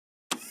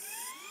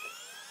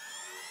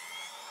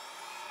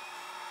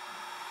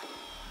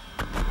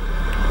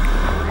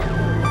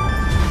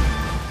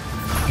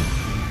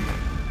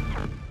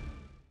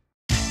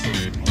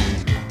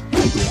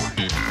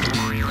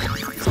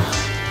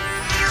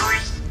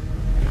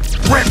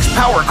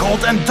Power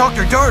Colt and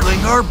Dr.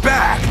 Darling are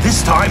back,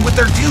 this time with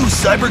their two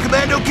Cyber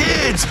Commando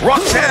kids,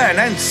 Roxanne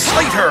and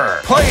Slater.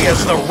 Play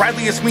as the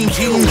radliest mean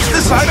teens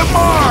this side of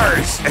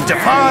Mars, and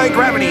defy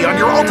gravity on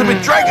your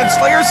ultimate Dragon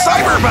Slayer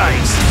cyber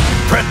bikes.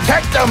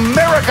 Protect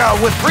America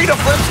with Frida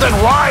Flips and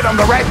ride on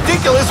the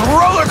ridiculous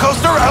roller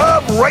coaster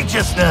of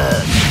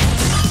righteousness.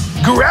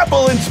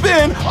 Grapple and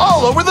spin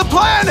all over the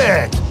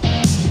planet.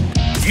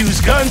 Use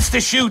guns to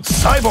shoot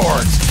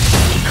cyborgs,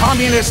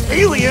 communist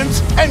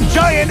aliens, and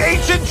giant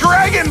ancient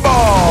Dragon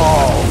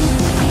Balls!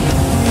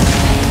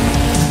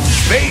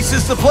 Space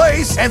is the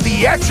place, and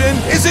the action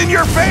is in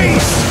your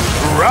face!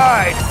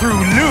 Ride through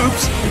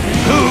loops,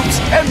 hoops,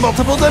 and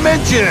multiple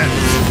dimensions!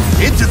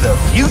 Into the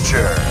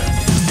future!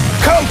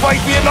 Come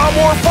fight Vietnam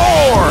War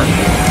 4!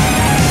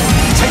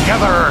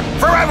 Together,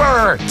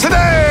 forever,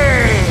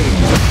 today!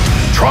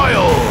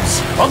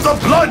 Trials of the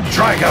Blood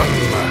Dragon!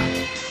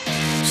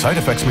 Side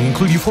effects may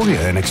include euphoria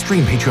and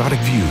extreme patriotic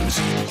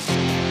views.